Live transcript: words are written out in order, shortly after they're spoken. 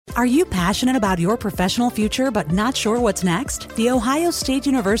Are you passionate about your professional future but not sure what's next? The Ohio State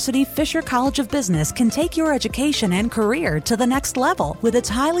University Fisher College of Business can take your education and career to the next level with its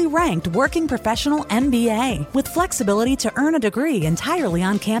highly ranked working professional MBA. With flexibility to earn a degree entirely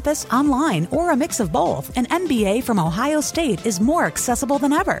on campus, online, or a mix of both, an MBA from Ohio State is more accessible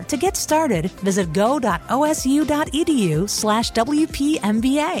than ever. To get started, visit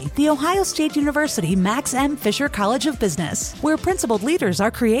go.osu.edu/WPMBA, the Ohio State University Max M. Fisher College of Business, where principled leaders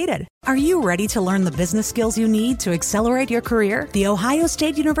are created. Are you ready to learn the business skills you need to accelerate your career? The Ohio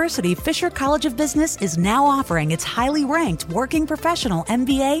State University Fisher College of Business is now offering its highly ranked working professional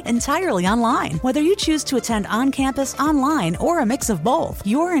MBA entirely online. Whether you choose to attend on campus, online, or a mix of both,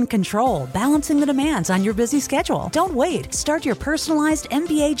 you're in control, balancing the demands on your busy schedule. Don't wait. Start your personalized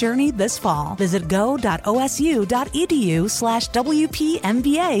MBA journey this fall. Visit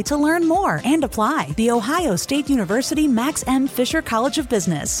go.osu.edu/WPMBA to learn more and apply. The Ohio State University Max M. Fisher College of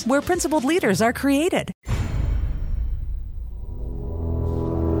Business, where principled leaders are created.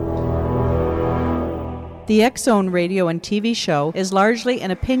 The X-Zone radio and TV show is largely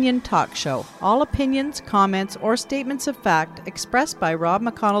an opinion talk show. All opinions, comments, or statements of fact expressed by Rob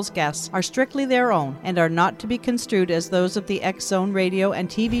McConnell's guests are strictly their own and are not to be construed as those of the X-Zone radio and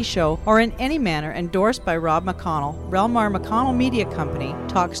TV show or in any manner endorsed by Rob McConnell, Relmar McConnell Media Company,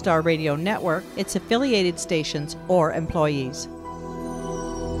 Talkstar Radio Network, its affiliated stations, or employees.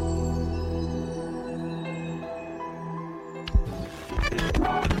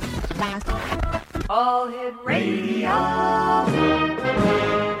 All Hit Radio.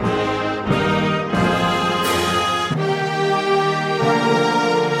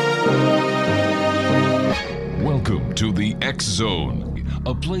 Welcome to the X Zone,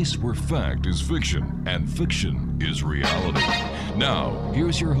 a place where fact is fiction and fiction is reality. Now,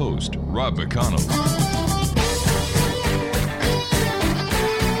 here's your host, Rob McConnell.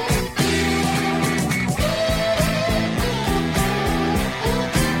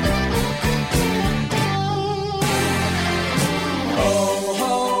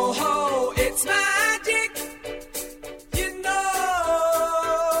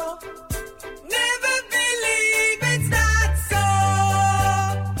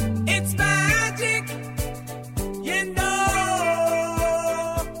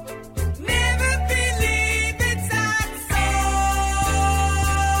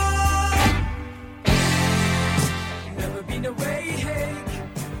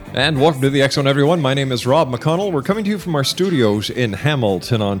 And welcome to the X Zone, everyone. My name is Rob McConnell. We're coming to you from our studios in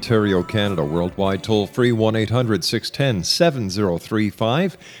Hamilton, Ontario, Canada. Worldwide toll-free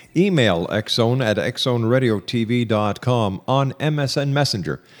 1-800-610-7035. Email xzone@xzoneradiotv.com on MSN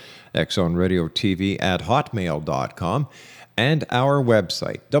Messenger. xzoneradiotv@hotmail.com. And our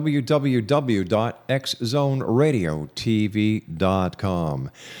website,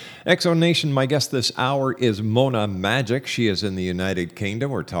 www.xzoneradiotv.com. X-Zone Nation, my guest this hour is Mona MAGICK. She is in the United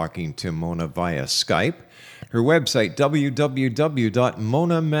Kingdom. We're talking to Mona via Skype. Her website,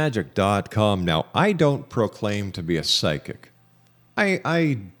 www.monamagic.com. Now, I don't proclaim to be a psychic. I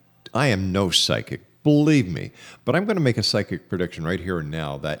am no psychic, believe me. But I'm going to make a psychic prediction right here and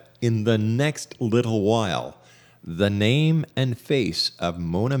now that in the next little while, the name and face of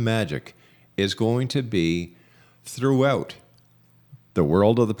Mona MAGICK is going to be throughout the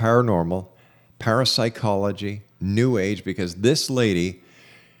world of the paranormal, parapsychology, New Age, because this lady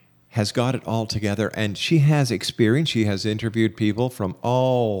has got it all together and she has experience. She has interviewed people from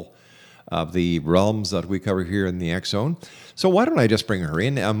all of the realms that we cover here in the X Zone. So why don't I just bring her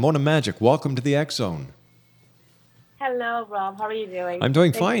in? Mona MAGICK, welcome to the X Zone. Hello, Rob. How are you doing? I'm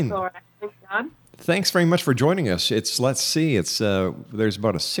doing fine. Thanks, John. Thanks very much for joining us. There's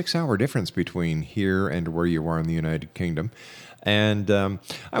about a 6-hour difference between here and where you are in the United Kingdom. And I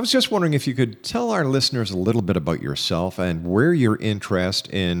was just wondering if you could tell our listeners a little bit about yourself and where your interest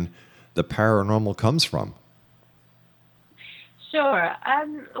in the paranormal comes from. Sure.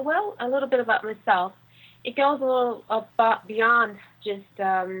 Well, a little bit about myself. It goes a little beyond just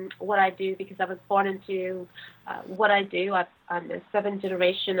what I do because I was born into what I do. I'm the seventh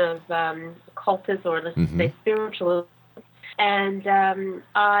generation of occultists, or let's say spiritualists. And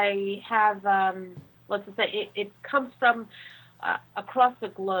I have, let's just say, it comes from across the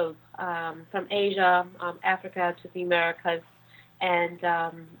globe, from Asia, Africa to the Americas, and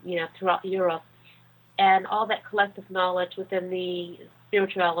throughout Europe, and all that collective knowledge within the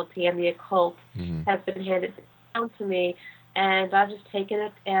spirituality and the occult has been handed down to me, and I've just taken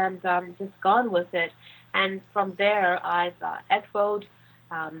it and just gone with it. And from there, I've expoed,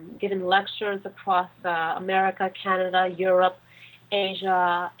 given lectures across America, Canada, Europe,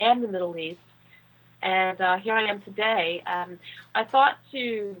 Asia, and the Middle East. And here I am today. I thought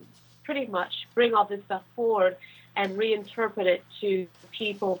to pretty much bring all this stuff forward and reinterpret it to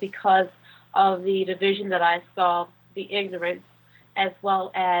people because of the division that I saw, the ignorance, as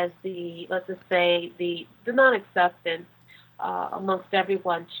well as the, let's just say, the non-acceptance amongst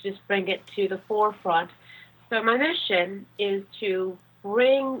everyone, to just bring it to the forefront. So my mission is to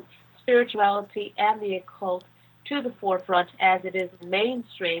bring spirituality and the occult to the forefront as it is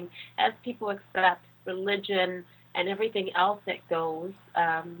mainstream, as people accept religion and everything else that goes,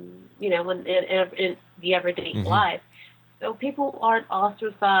 in the everyday life. So people aren't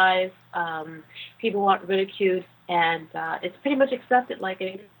ostracized, people aren't ridiculed, and it's pretty much accepted like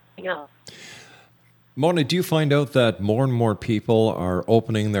anything else. Mona, do you find out that more and more people are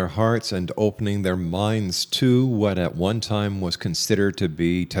opening their hearts and opening their minds to what at one time was considered to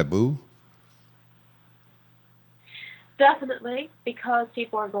be taboo? Definitely, because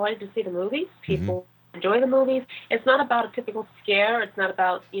people are going to see the movies. People enjoy the movies. It's not about a typical scare. It's not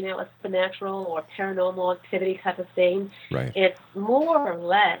about, a supernatural or paranormal activity type of thing. Right. It's more or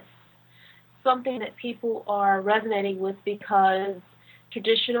less something that people are resonating with because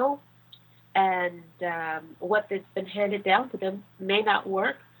traditional and what that's been handed down to them may not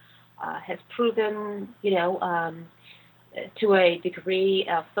work, has proven, to a degree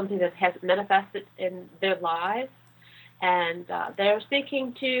of something that hasn't manifested in their lives. And they're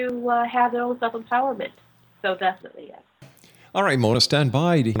seeking to have their own self-empowerment. So definitely, yes. All right, Mona, stand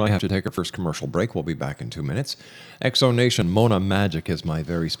by. I have to take our first commercial break. We'll be back in 2 minutes. Exo Nation, Mona Magic is my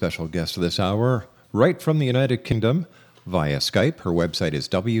very special guest this hour, right from the United Kingdom via Skype. Her website is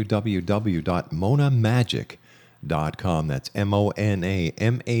www.monamagic.com. That's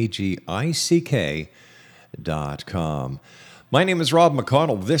MONAMAGICK.com. My name is Rob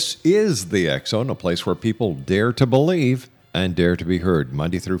McConnell. This is The X Zone, a place where people dare to believe and dare to be heard,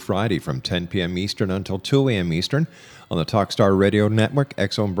 Monday through Friday from 10 p.m. Eastern until 2 a.m. Eastern on the Talkstar Radio Network,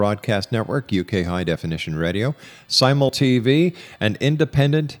 X Zone Broadcast Network, UK High Definition Radio, Simul TV, and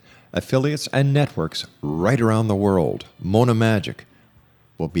independent affiliates and networks right around the world. Mona Magic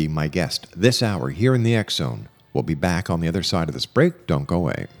will be my guest this hour here in The X Zone. We'll be back on the other side of this break. Don't go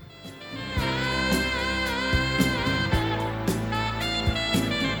away.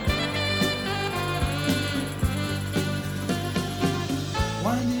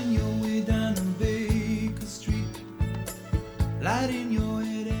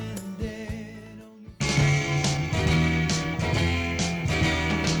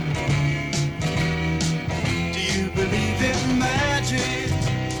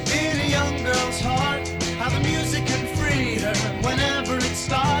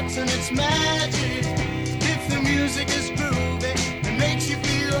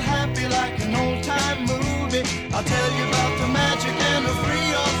 I'll tell you about the magic and the free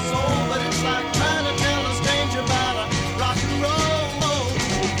your soul, but it's like trying to tell a stranger about a rock and roll.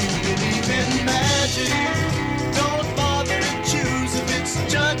 If you believe in magic, don't bother to choose if it's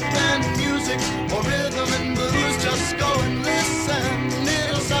chant and music or rhythm and blues. Just go and listen.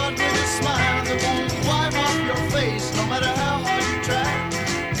 It'll start with a smile that won't wipe off your face, no matter how hard you try.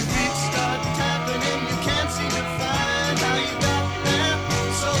 Your feet start tapping and you can't seem to find how you got there.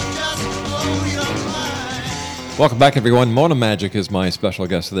 So just blow your mind. Welcome back, everyone. Mona Magic is my special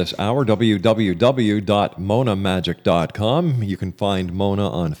guest this hour, www.monamagic.com. You can find Mona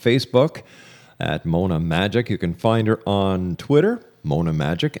on Facebook at Mona Magic. You can find her on Twitter, Mona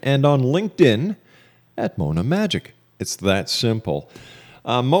Magic, and on LinkedIn at Mona Magic. It's that simple.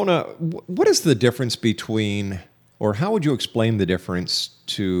 Mona, what is the difference between, or how would you explain the difference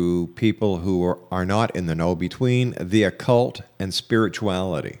to people who are not in the know between the occult and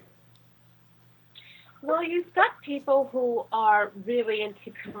spirituality? Well, you've got people who are really into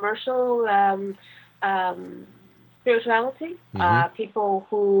commercial spirituality. People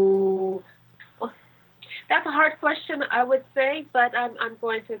who, well, that's a hard question, I would say, but I'm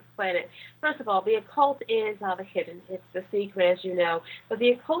going to explain it. First of all, the occult is the hidden. It's the secret, as you know. But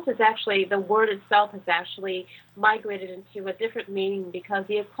the occult is actually, the word itself has actually migrated into a different meaning, because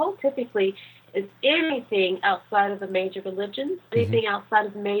the occult typically is anything outside of the major religions, anything outside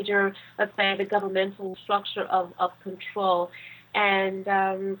of the major, let's say, the governmental structure of control. And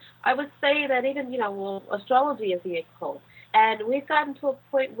I would say that even, astrology is the occult. And we've gotten to a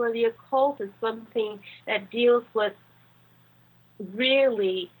point where the occult is something that deals with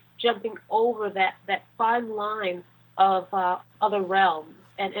really jumping over that fine line of other realms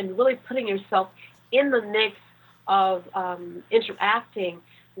and really putting yourself in the mix of interacting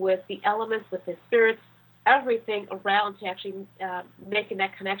with the elements, with the spirits, everything around to actually making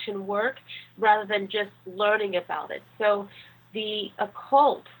that connection work rather than just learning about it. So the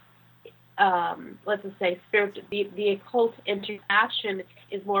occult let's just say, the occult interaction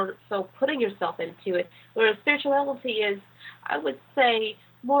is more so putting yourself into it, whereas spirituality is, I would say,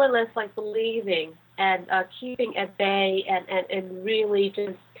 more or less like believing and keeping at bay and really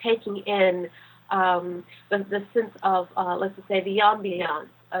just taking in the sense of, let's just say, the ambiance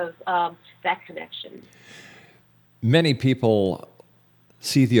of that connection. Many people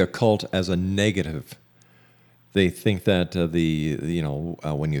see the occult as a negative. They think that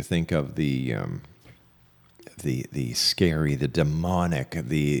when you think of the scary, the demonic,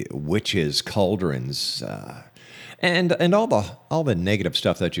 the witches, cauldrons, and all the negative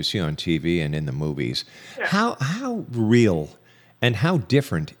stuff that you see on TV and in the movies, Sure. how real and how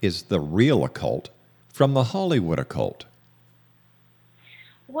different is the real occult from the Hollywood occult?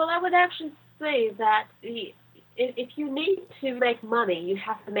 Well, I would actually say that if you need to make money, you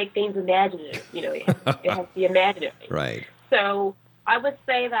have to make things imaginative. It has to be imaginary. Right. So I would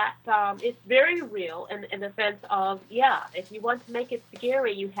say that it's very real in the sense of, if you want to make it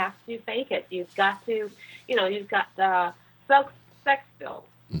scary, you have to fake it. You've got to, you've got sex films,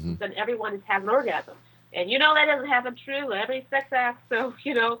 and everyone is having an orgasm. And that doesn't happen true every sex act. So,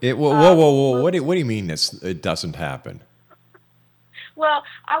 whoa. What do you mean it doesn't happen? Well,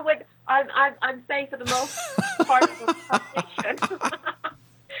 I'm saying for the most part of the conversation.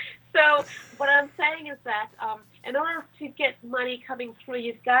 So what I'm saying is that in order to get money coming through,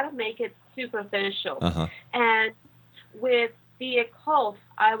 you've got to make it superficial. Uh-huh. And with the occult,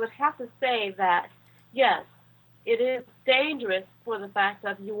 I would have to say that, yes, it is dangerous for the fact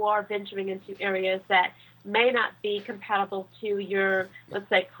that you are venturing into areas that may not be compatible to your, let's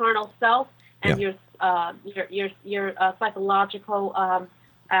say, carnal self and your psychological,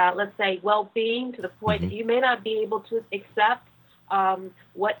 let's say, well-being, to the point that you may not be able to accept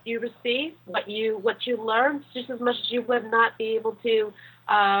what you receive, what you learn, just as much as you would not be able to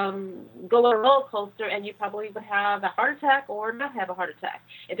go on a roller coaster, and you probably would have a heart attack or not have a heart attack.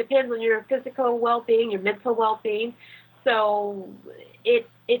 It depends on your physical well-being, your mental well-being. So it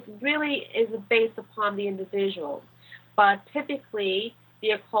really is based upon the individual. But typically,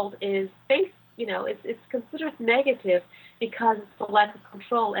 the occult is based, it's considered negative because it's the lack of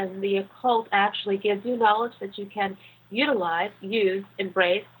control, and the occult actually gives you knowledge that you can utilize, use,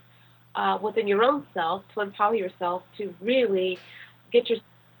 embrace within your own self to empower yourself to really get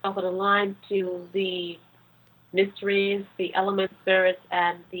yourself in line to the mysteries, the elements, spirits,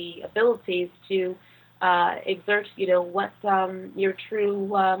 and the abilities to exert, what your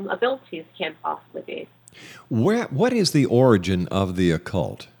true abilities can possibly be. What is the origin of the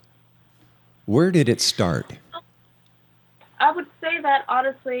occult? Where did it start? I would say that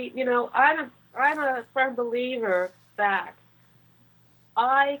honestly, I'm a firm believer that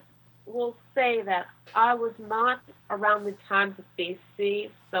I will say that I was not around the times of BC,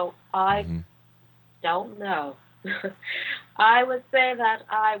 so I don't know. I would say that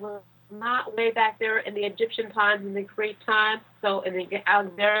I was not way back there in the Egyptian times and the Greek times, so in the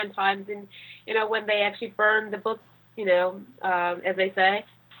Alexandrian times, and when they actually burned the books, as they say.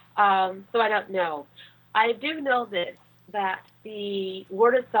 So I don't know. I do know this, that the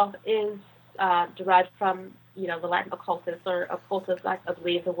word itself is derived from the Latin occultus, or occultus, I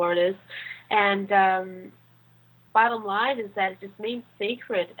believe the word is, and bottom line is that it just means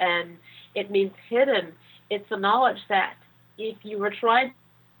secret, and it means hidden. It's the knowledge that if you were trying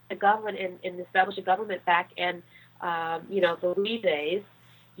to govern and establish a government back in the wee days,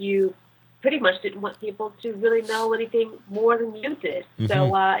 you pretty much didn't want people to really know anything more than you did.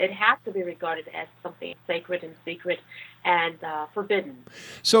 So it has to be regarded as something sacred and secret and forbidden.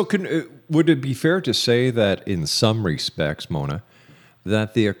 So would it be fair to say that in some respects, Mona,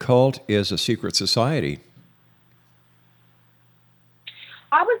 that the occult is a secret society?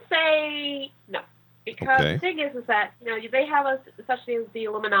 I would say no, because Okay. the thing is that they have such thing as the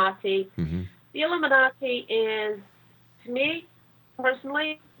Illuminati. The Illuminati is, to me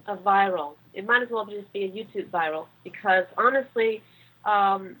personally, a viral. It might as well just be a YouTube viral, because honestly,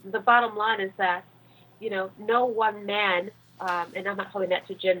 the bottom line is that no one man, and I'm not calling that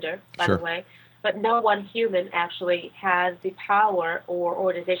to gender, by Sure. the way, but no one human actually has the power, or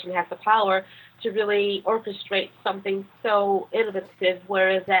organization has the power to really orchestrate something so innovative,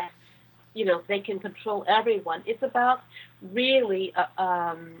 whereas that they can control everyone. It's about really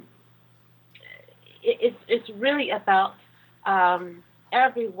it's really about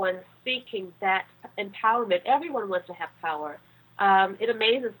everyone seeking that empowerment. Everyone wants to have power. It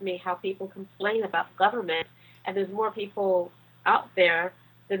amazes me how people complain about government, and there's more people out there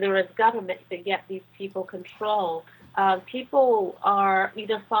than there is government, but yet these people control. People are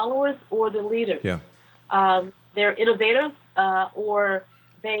either followers or the leaders. Yeah. They're innovators, or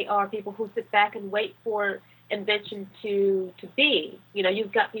they are people who sit back and wait for invention to be. You know,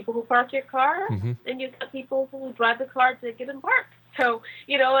 you've got people who park your car, and you've got people who drive the car to get embarked. So,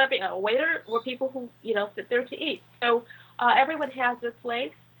 you know, a waiter or people who, you know, sit there to eat. So everyone has their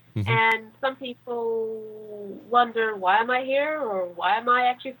place. And some people wonder, why am I here, or why am I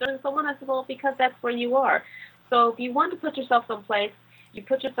actually serving someone? I said, well, because that's where you are. So if you want to put yourself someplace, you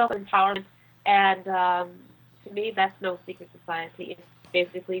put yourself in empowerment. And to me, that's no secret society. It's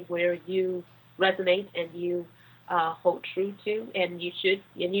basically where you resonate and you hold true to, and you should,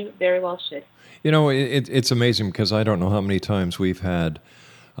 and you very well should. You know, it's amazing because I don't know how many times we've had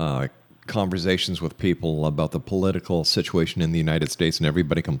conversations with people about the political situation in the United States, and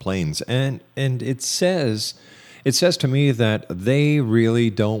everybody complains, and it says to me that they really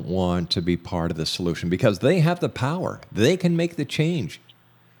don't want to be part of the solution because they have the power. They can make the change.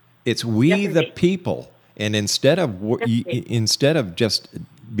 It's we, the people, and instead of just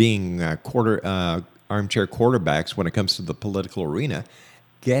being armchair quarterbacks when it comes to the political arena,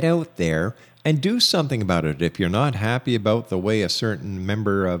 get out there and do something about it. If you're not happy about the way a certain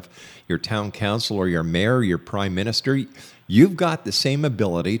member of your town council or your mayor or your prime minister, you've got the same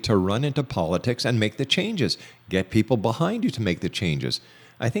ability to run into politics and make the changes. Get people behind you to make the changes.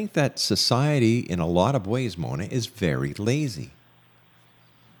 I think that society, in a lot of ways, Mona, is very lazy.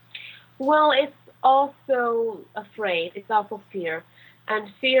 Well, it's also afraid. It's also fear. And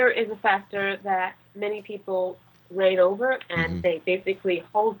fear is a factor that many people reign over, and they basically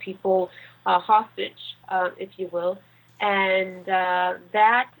hold people hostage, if you will. And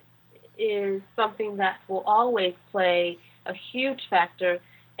that is something that will always play a huge factor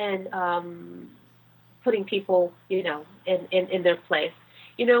in putting people, you know, in their place.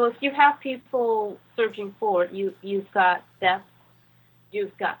 You know, if you have people surging forward, you've got death,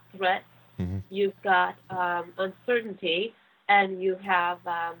 you've got threats, you've got uncertainty, and you have,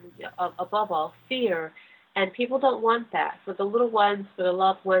 above all, fear. And people don't want that for the little ones, for the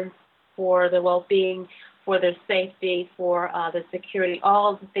loved ones, for their well-being, for their safety, for their security,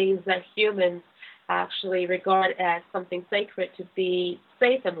 all of the things that humans actually regard as something sacred to be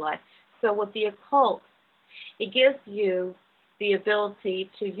safe in life. So with the occult, it gives you the ability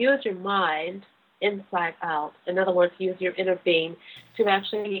to use your mind inside out. In other words, use your inner being to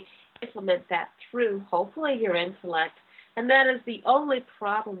actually implement that through, hopefully, your intellect. And that is the only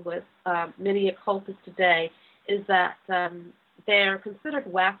problem with many occultists today, is that they're considered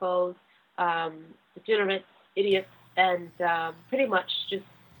wackos, degenerates, idiots, and pretty much just,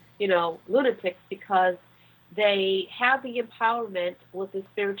 you know, lunatics, because they have the empowerment with the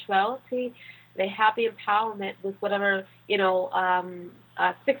spirituality. They have the empowerment with whatever, you know,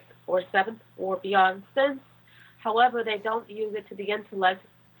 sixth or seventh or beyond sense. However, they don't use it to the intellect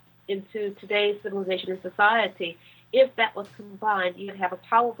into today's civilization and society. If that was combined, you'd have a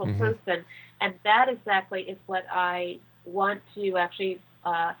powerful person, and that exactly is what I want to actually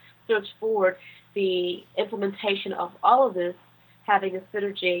search forward, the implementation of all of this, having a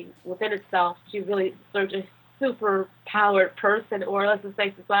synergy within itself to really search a super-powered person, or let's just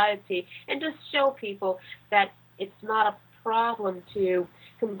say society, and just show people that it's not a problem to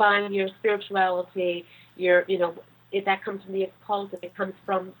combine your spirituality, your, you know, if that comes from the occult, if it comes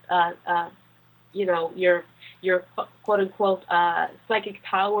from, you know, your quote-unquote psychic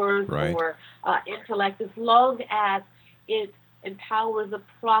powers, right, or intellect, as long as it empowers a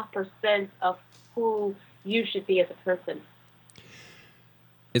proper sense of who you should be as a person.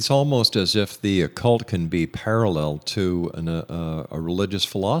 It's almost as if the occult can be parallel to a religious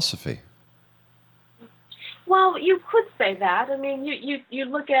philosophy. Well, you could say that. I mean, you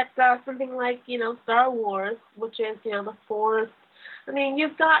look at something like, you know, Star Wars, which is, you know, the Force. I mean,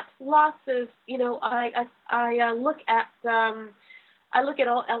 you've got lots of, you know, I look at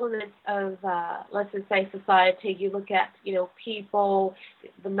all elements of, let's just say, society. You look at, you know, people,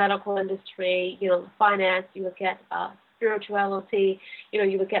 the medical industry, you know, finance. You look at spirituality. You know,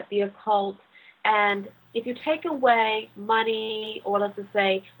 you look at the occult. And if you take away money, or let's just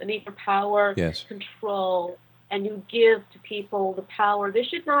say the need for power, yes, control, and you give to people the power, there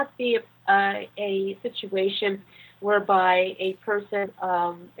should not be a situation whereby a person,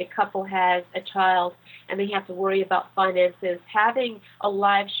 a couple has a child, and they have to worry about finances. Having a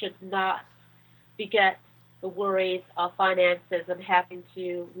life should not beget the worries of finances and having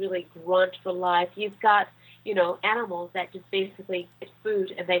to really grunt for life. You've got, you know, animals that just basically get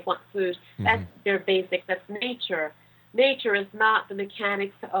food and they want food. That's their basic. That's nature. Nature is not the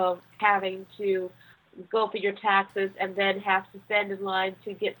mechanics of having to go for your taxes and then have to stand in line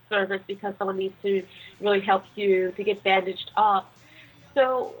to get service because someone needs to really help you to get bandaged up.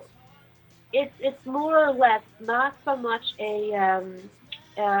 So it's more or less not so much a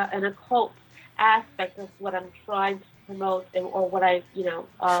an occult aspect of what I'm trying to promote or what I,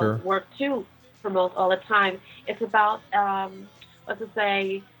 Sure. work to promote all the time. It's about, let's just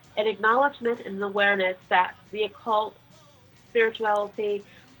say, an acknowledgement and an awareness that the occult, spirituality,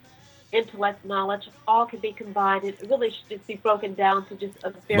 intellect, knowledge, all can be combined. It really should just be broken down to just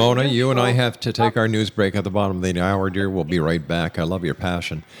a very Mona, you and I neutral- have to take our news break at the bottom of the hour, dear. We'll be right back. I love your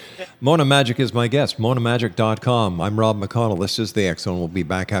passion. Mona Magic is my guest, monamagic.com. I'm Rob McConnell. This is the X Zone. We'll be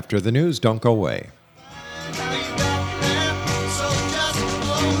back after the news. Don't go away. Now you got there, so just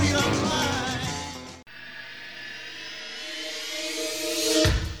blow your mind.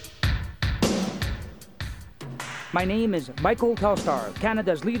 My name is Michael Telstar,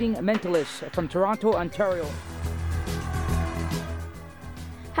 Canada's leading mentalist from Toronto, Ontario.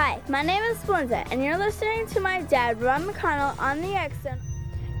 Hi, my name is Splenda, and you're listening to my dad, Rob McConnell, on the X Zone.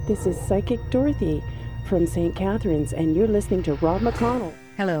 This is Psychic Dorothy from St. Catharines, and you're listening to Rob McConnell.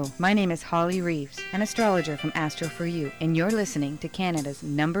 Hello, my name is Holly Reeves, an astrologer from Astro For You, and you're listening to Canada's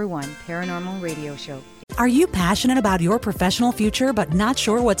 #1 paranormal radio show. Are you passionate about your professional future but not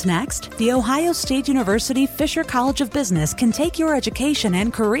sure what's next? The Ohio State University Fisher College of Business can take your education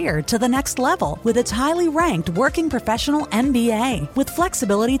and career to the next level with its highly ranked working professional MBA. With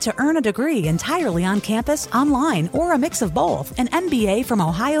flexibility to earn a degree entirely on campus, online, or a mix of both, an MBA from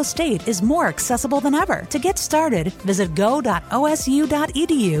Ohio State is more accessible than ever. To get started, visit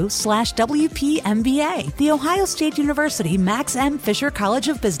go.osu.edu/WPMBA. The Ohio State University Max M. Fisher College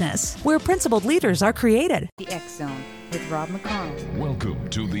of Business, where principled leaders are created. The X Zone with Rob McConnell. Welcome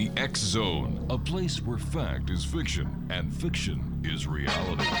to the X Zone, a place where fact is fiction and fiction is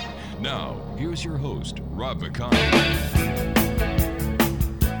reality. Now, here's your host, Rob McConnell.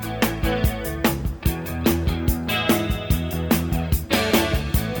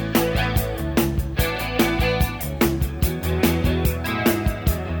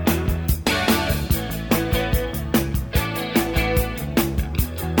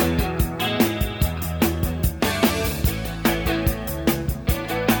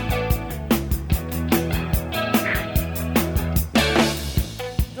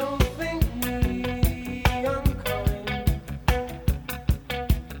 Don't think me unkind.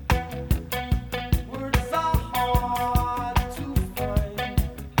 Words are hard to find.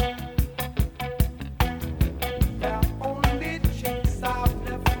 They're only tricks I've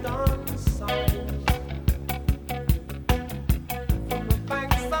left unsigned. From the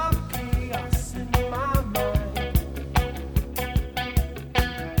banks of chaos in my mind.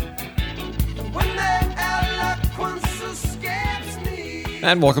 When their eloquence escapes me.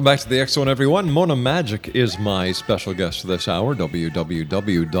 And welcome back to the X Zone, everyone. Mona Magic is my special guest this hour,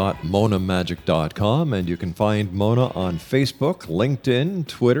 www.monamagic.com. And you can find Mona on Facebook, LinkedIn,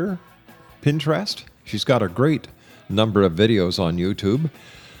 Twitter, Pinterest. She's got a great number of videos on YouTube.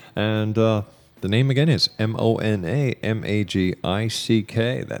 And the name again is MONAMAGICK.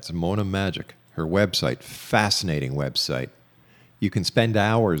 That's Mona Magic. Her website, fascinating website. You can spend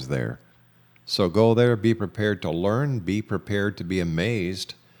hours there. So go there, be prepared to learn, be prepared to be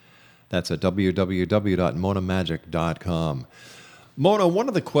amazed. That's at www.monamagic.com. Mona, one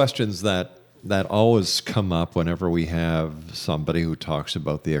of the questions that always come up whenever we have somebody who talks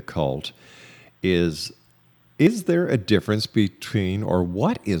about the occult is there a difference between, or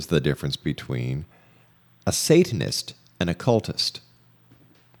what is the difference between, a Satanist and occultist?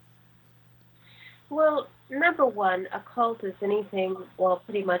 Well, number one, occult is anything, well,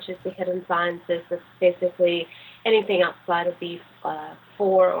 pretty much is the hidden sciences. It's basically anything outside of these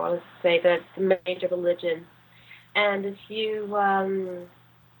four, or let's say the major religions. And if you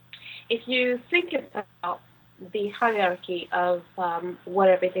think about the hierarchy of what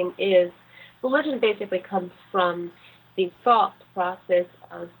everything is, religion basically comes from the thought process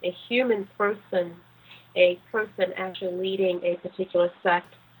of a human person, a person actually leading a particular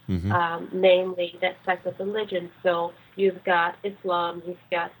sect. Namely that sect of religion. So you've got Islam, you've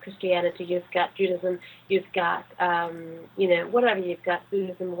got Christianity, you've got Judaism, you've got, whatever, you've got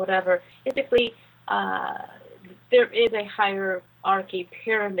Buddhism, whatever. Basically, there is a hierarchy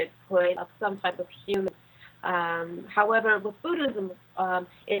pyramid point of some type of human. However, with Buddhism,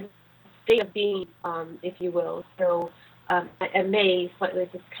 it's a state of being, if you will. So I may slightly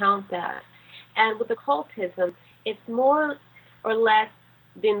discount that. And with occultism, it's more or less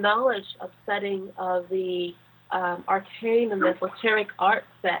the knowledge of studying of the arcane and esoteric arts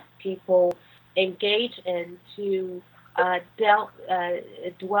that people engage in to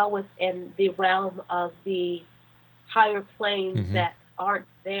dwell within the realm of the higher planes that aren't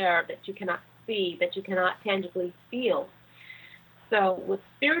there, that you cannot see, that you cannot tangibly feel. So with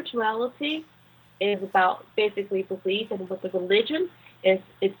spirituality, it is about basically belief, and with the religion,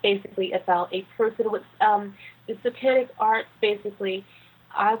 It's basically about a person with the satanic arts. Basically,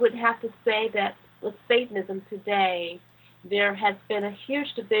 I would have to say that with Satanism today, there has been a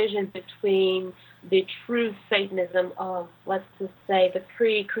huge division between the true Satanism of, let's just say, the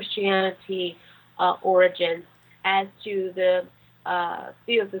pre-Christianity origins as to the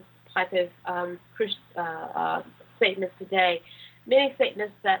theosist type of Satanists today. Many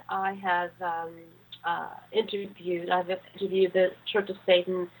Satanists that I have interviewed, I've interviewed the Church of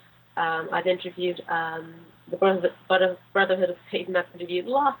Satan, I've interviewed the Brotherhood of Satan, I've interviewed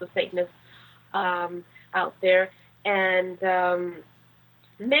lots of Satanists out there, and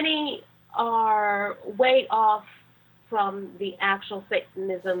many are way off from the actual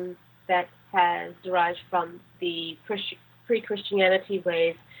Satanism that has derived from the pre-Christianity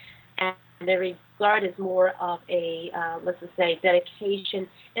ways, and they regard as more of a, let's just say, dedication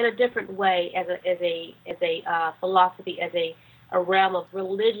in a different way, as a philosophy, as a realm of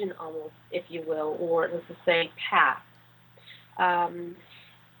religion almost, if you will, or let's just say path. And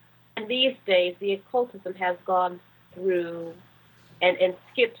these days, the occultism has gone through and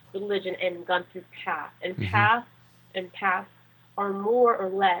skipped religion and gone through path. And paths are more or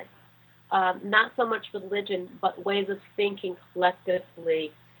less not so much religion, but ways of thinking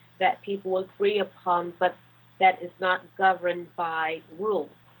collectively that people agree upon, but that is not governed by rules,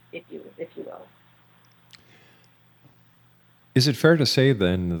 if you will. Is it fair to say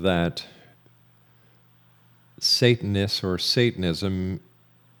then that Satanists or Satanism,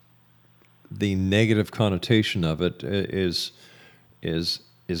 the negative connotation of it is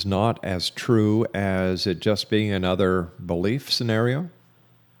not as true as it just being another belief scenario?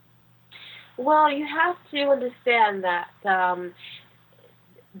 Well, you have to understand that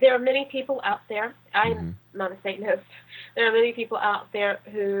there are many people out there. I'm not a Satanist. There are many people out there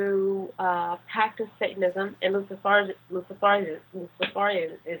who practice Satanism and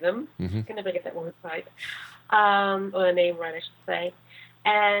Luciferianism. I can never get that word right, or the name right, I should say.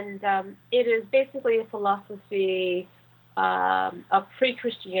 And it is basically a philosophy of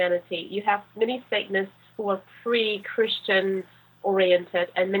pre-Christianity. You have many Satanists who are pre-Christian oriented,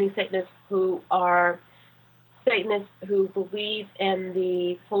 and many Satanists who are Satanists who believe in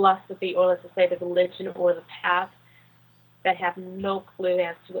the philosophy, or let's just say the religion or the path, that have no clue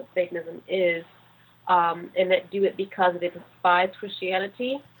as to what Satanism is, and that do it because they despise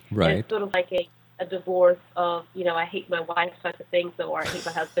Christianity. Right. And it's sort of like a divorce of, I hate my wife type of thing, so, or I hate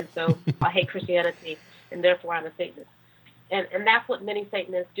my husband, so I hate Christianity, and therefore I'm a Satanist. And that's what many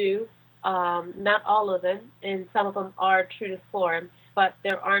Satanists do. Not all of them, and some of them are true to form, but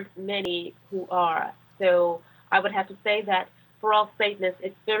there aren't many who are. So I would have to say that for all Satanists,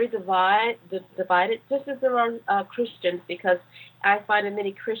 it's very divided, just as there are Christians, because I find in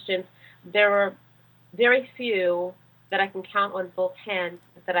many Christians, there are very few that I can count on both hands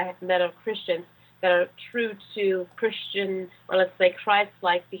that I have met of Christians that are true to Christian, or let's say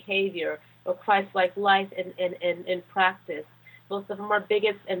Christ-like behavior, or Christ-like life and practice. Most of them are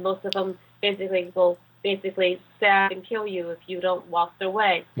bigots, and most of them will stab and kill you if you don't walk their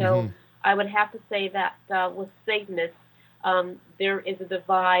way. So I would have to say that with Satanists, there is a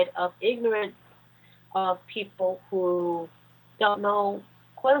divide of ignorance of people who don't know,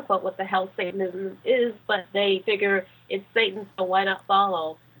 quote unquote, what the hell Satanism is, but they figure it's Satan, so why not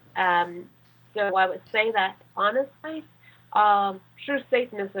follow? So I would say that, honestly, true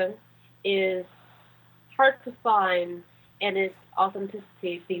Satanism is hard to find in its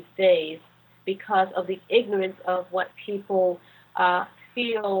authenticity these days because of the ignorance of what people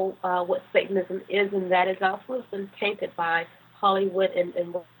feel what Satanism is, and that is also been tainted by Hollywood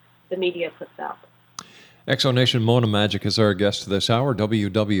and what the media puts out. Exonation Mona Magic is our guest this hour,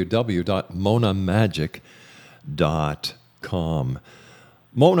 www.monamagic.com.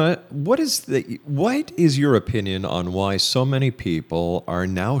 Mona, what is your opinion on why so many people are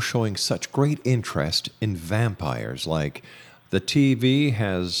now showing such great interest in vampires? Like, the TV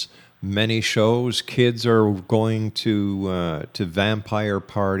has many shows, kids are going to vampire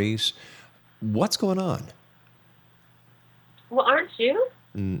parties. What's going on? Well, aren't you?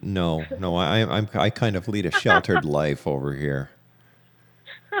 No, I kind of lead a sheltered life over here.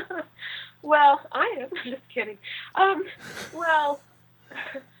 Well, I am. Just kidding. Well,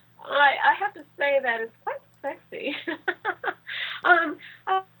 I have to say that it's quite sexy. I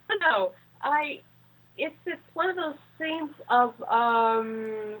don't know. It's one of those things of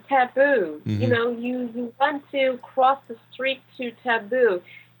taboo. You know, you want to cross the street to taboo.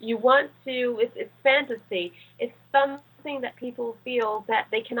 You want to. It's fantasy. It's something that people feel that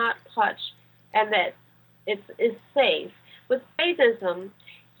they cannot touch, and that it's safe. With Satanism,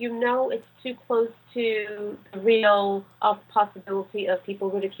 you know it's too close to the real possibility of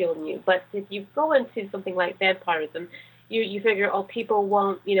people ridiculing you. But if you go into something like vampirism, you figure, oh, people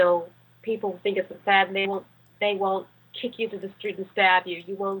won't, people think it's a fad, and they won't kick you to the street and stab you.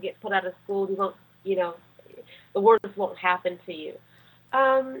 You won't get put out of school. You won't, the worst won't happen to you.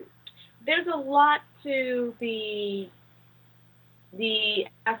 There's a lot to the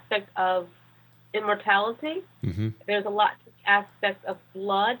aspect of immortality. Mm-hmm. There's a lot to the aspect of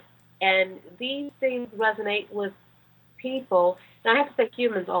blood, and these things resonate with people. And I have to say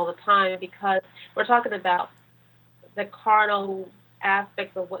humans all the time, because we're talking about the carnal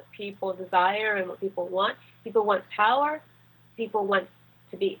aspects of what people desire and what people want. People want power. People want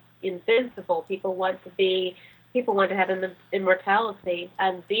to be invincible. People want to have an immortality,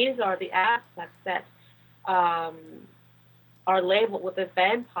 and these are the aspects that are labeled with the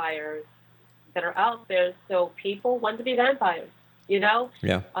vampires that are out there. So people want to be vampires.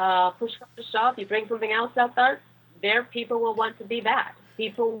 Yeah. Push come to shove, you bring something else out there, people will want to be that.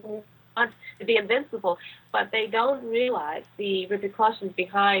 People want to be invincible, but they don't realize the repercussions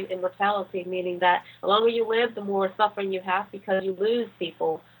behind immortality, meaning that the longer you live, the more suffering you have, because you lose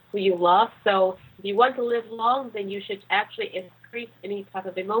people who you love. So if you want to live long, then you should actually increase any type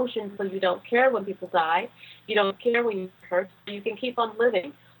of emotion, so you don't care when people die, you don't care when you hurt, so you can keep on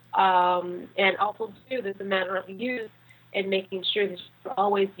living. And also, too, there's a matter of youth and making sure that you're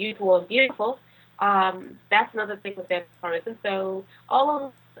always youthful and beautiful. That's another thing with vampirism. So all of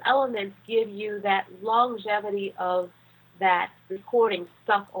those elements give you that longevity of that recording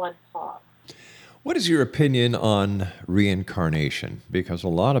stuck on pause. What is your opinion on reincarnation? Because a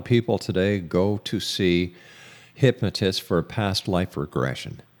lot of people today go to see hypnotists for past life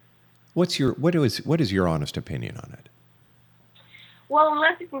regression. What is your honest opinion on it? Well,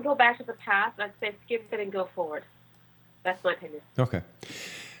 unless you can go back to the past, I'd say skip it and go forward. That's my opinion. Okay.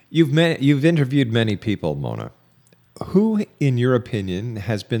 You've interviewed many people, Mona. Who, in your opinion,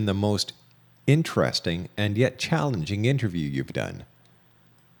 has been the most interesting and yet challenging interview you've done?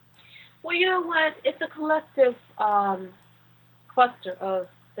 Well, you know what? It's a collective cluster of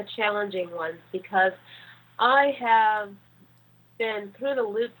the challenging ones, because I have been through the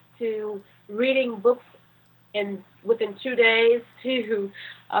loops to reading books within 2 days, to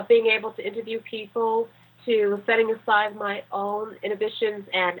being able to interview people, to setting aside my own inhibitions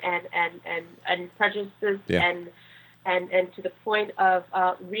and prejudices, yeah. and to the point of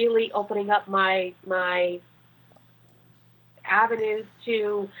really opening up my avenues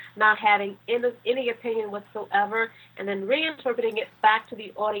to not having any opinion whatsoever, and then reinterpreting it back to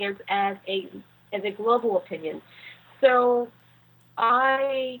the audience as a global opinion. So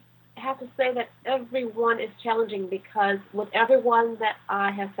I have to say that everyone is challenging, because with everyone that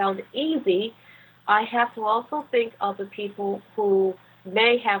I have found easy, I have to also think of the people who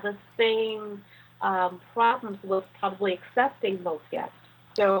may have the same problems with probably accepting those guests.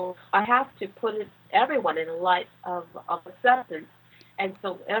 So I have to put everyone in a light of acceptance. And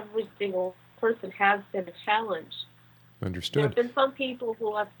so every single person has been a challenge. Understood. There have been some people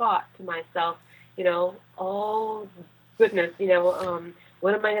who have thought to myself, oh, goodness,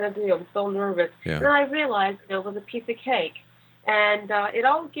 what am I going to do? I'm so nervous. Yeah. And I realized, it was a piece of cake. And it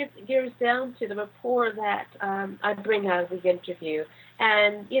all gears down to the rapport that I bring out of the interview.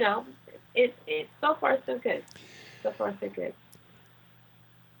 And, it's so far so good. So far so good.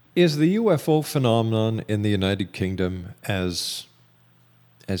 Is the UFO phenomenon in the United Kingdom as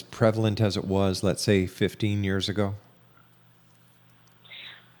prevalent as it was, let's say, 15 years ago?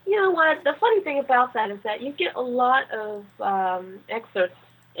 You know what? The funny thing about that is that you get a lot of excerpts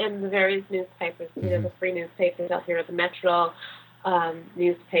in the various newspapers, Mm-hmm. the free newspapers out here, the Metro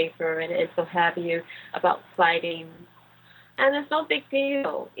newspaper, and so have you, about sightings. And it's no big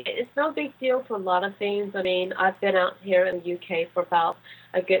deal. It's no big deal for a lot of things. I mean, I've been out here in the UK for about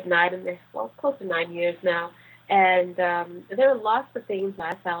a good close to 9 years now. And there are lots of things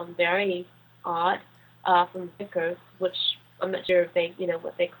I found very odd from vicars, which I'm not sure if they,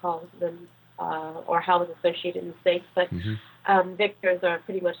 what they call them or how it's associated in the States. But Mm-hmm. vicars are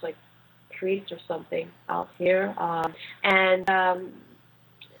pretty much like priests or something out here. And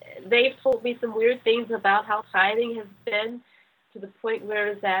they've told me some weird things about how tithing has been, to the point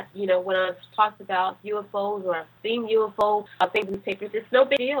where that, when I've talked about UFOs or I've seen UFO things in papers, it's no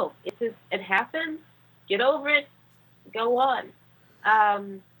big deal. It happens. Get over it. Go on.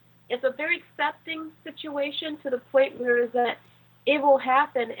 It's a very accepting situation, to the point where that it will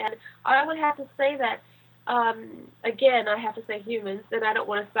happen. And I would have to say that, again, I have to say humans, and I don't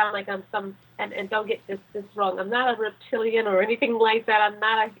want to sound like I'm and don't get this wrong. I'm not a reptilian or anything like that. I'm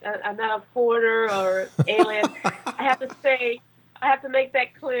not a foreigner or alien. I have to say, I have to make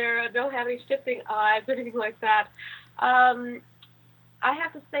that clear. I don't have any shifting eyes or anything like that. I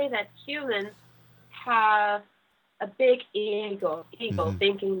have to say that humans have a big ego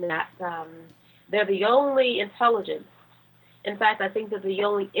thinking that they're the only intelligence. In fact, I think they're the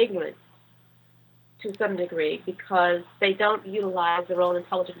only ignorant to some degree because they don't utilize their own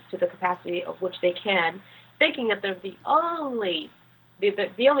intelligence to the capacity of which they can, thinking that they're the only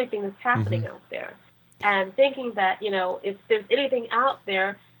thing that's happening out there. And thinking that, if there's anything out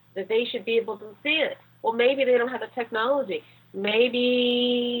there, that they should be able to see it. Well, maybe they don't have the technology.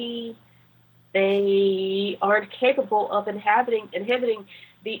 Maybe they aren't capable of inhibiting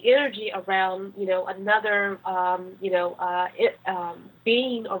the energy around, another,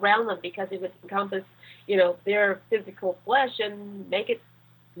 being around them because it would encompass, their physical flesh and make it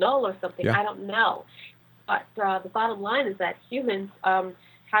null or something. Yeah. I don't know. But the bottom line is that humans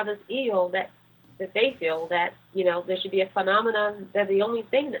have this ego that they feel that, there should be a phenomenon. They're the only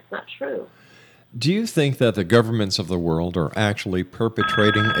thing that's not true. Do you think that the governments of the world are actually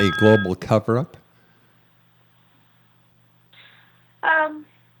perpetrating a global cover-up?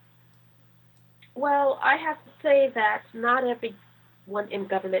 Well, I have to say that not everyone in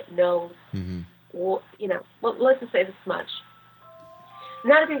government knows. Well, let's just say this much.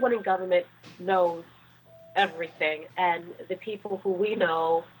 Not everyone in government knows everything, and the people who we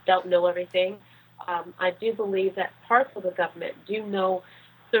know don't know everything. I do believe that parts of the government do know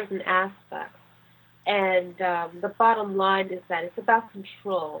certain aspects. And the bottom line is that it's about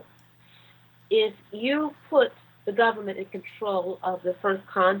control. If you put the government in control of the first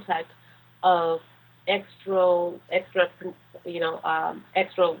contact of extraterrestrial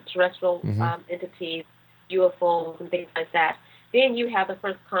entities, UFOs, and things like that, then you have the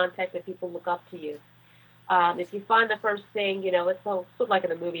first contact that people look up to you. If you find the first thing, it's sort of like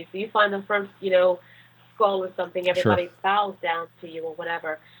in the movies. So you find the first, skull or something, everybody bows down to you or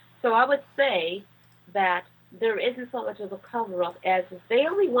whatever. So I would say that there isn't so much of a cover-up as if they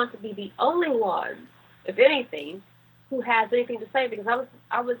only want to be the only ones, if anything, who has anything to say. Because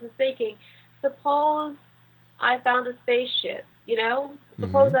I was just thinking, suppose I found a spaceship,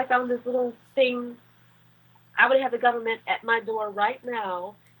 Suppose I found this little thing. I would have the government at my door right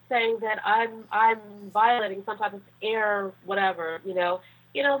now saying that I'm violating some type of air, whatever, they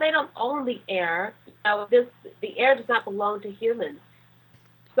don't own the air. The air does not belong to humans.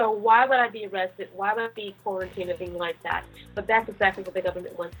 So why would I be arrested? Why would I be quarantined or anything like that? But that's exactly what the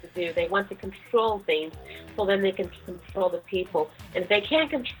government wants to do. They want to control things so then they can control the people. And if they can't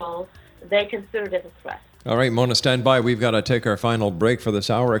control, they consider it as a threat. All right, Mona, stand by. We've got to take our final break for this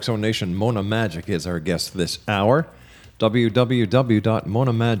hour. X-Zone Nation, Mona Magic is our guest this hour.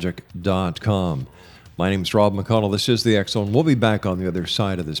 www.monamagic.com. My name's Rob McConnell. This is the X-Zone. We'll be back on the other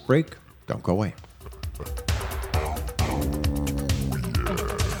side of this break. Don't go away.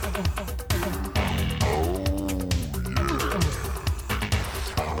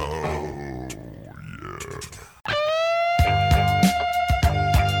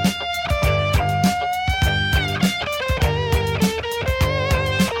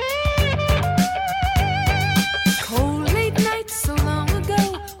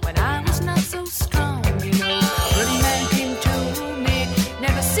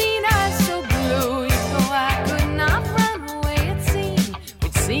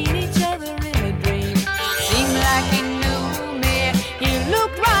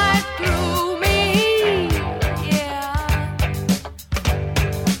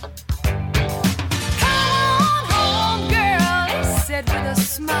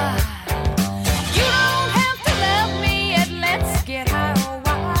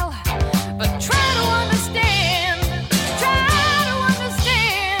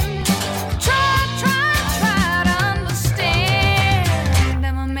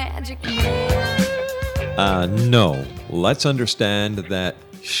 No. Let's understand that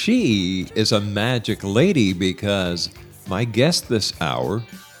she is a magic lady because my guest this hour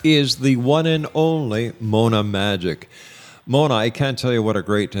is the one and only Mona Magic. Mona, I can't tell you what a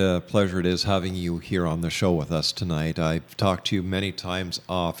great pleasure it is having you here on the show with us tonight. I've talked to you many times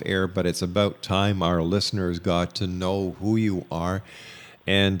off air, but it's about time our listeners got to know who you are.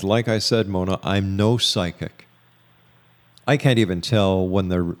 And like I said, Mona, I'm no psychic. I can't even tell when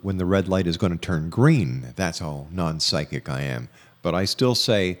the red light is going to turn green. That's how non-psychic I am. But I still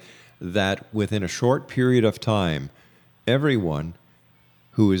say that within a short period of time, everyone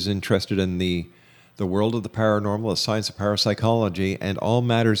who is interested in the world of the paranormal, the science of parapsychology, and all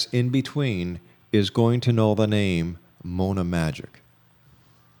matters in between is going to know the name Mona Magic.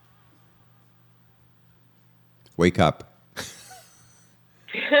 Wake up.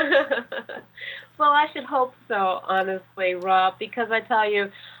 Well, I should hope so, honestly, Rob, because I tell you,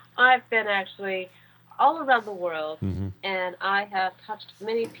 I've been actually all around the world, and I have touched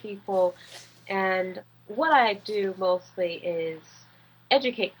many people, and what I do mostly is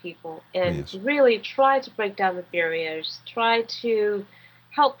educate people and really try to break down the barriers, try to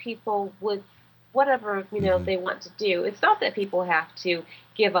help people with whatever, they want to do. It's not that people have to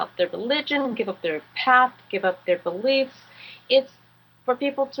give up their religion, give up their path, give up their beliefs. It's for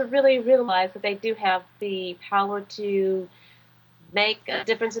people to really realize that they do have the power to make a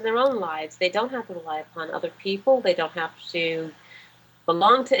difference in their own lives. They don't have to rely upon other people. They don't have to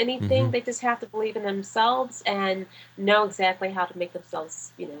belong to anything. They just have to believe in themselves and know exactly how to make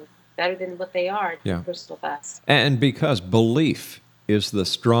themselves, better than what they are, their personal best. And because belief is the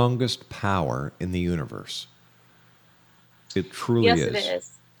strongest power in the universe. It truly is. Yes, it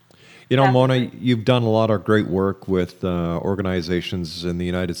is. Mona, you've done a lot of great work with organizations in the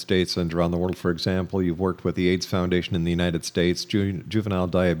United States and around the world. For example, you've worked with the AIDS Foundation in the United States, Juvenile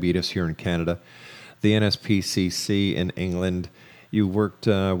Diabetes here in Canada, the NSPCC in England. You worked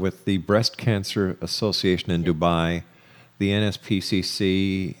with the Breast Cancer Association in Dubai, the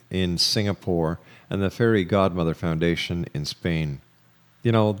NSPCC in Singapore, and the Fairy Godmother Foundation in Spain.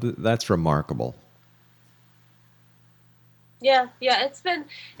 That's remarkable. Yeah, it's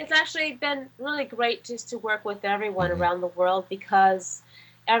actually been really great just to work with everyone around the world because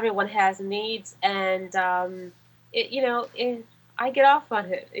everyone has needs, and I get off on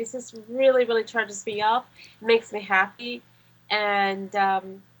it. It's just really, really charges me up, makes me happy, and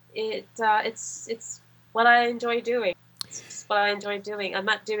it's what I enjoy doing. It's what I enjoy doing. I'm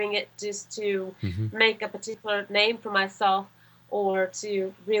not doing it just to make a particular name for myself or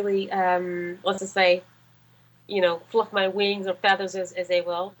to really, let's just say, fluff my wings or feathers, as they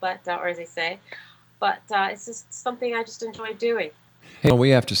will, but or as they say. But it's just something I just enjoy doing. Hey, we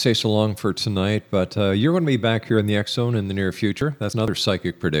have to say so long for tonight, but you're going to be back here in the X Zone in the near future. That's another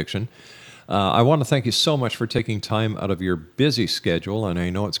psychic prediction. I want to thank you so much for taking time out of your busy schedule, and I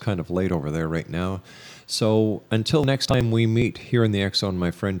know it's kind of late over there right now. So until next time we meet here in the X Zone,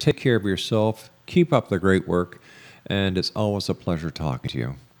 my friend, take care of yourself, keep up the great work, and it's always a pleasure talking to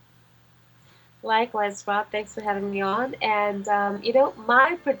you. Likewise, Rob. Thanks for having me on. And,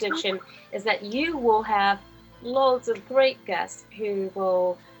 my prediction is that you will have loads of great guests who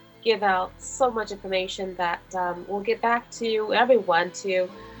will give out so much information that will get back to everyone to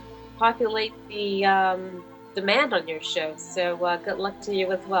populate the demand on your show. So good luck to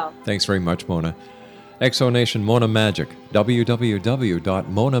you as well. Thanks very much, Mona. Exonation Mona Magic,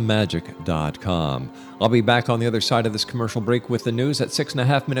 www.monamagic.com. I'll be back on the other side of this commercial break with the news at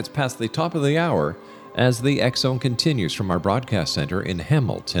 6.5 minutes past the top of the hour as the X Zone continues from our broadcast center in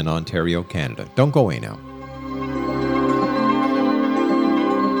Hamilton, Ontario, Canada. Don't go away now.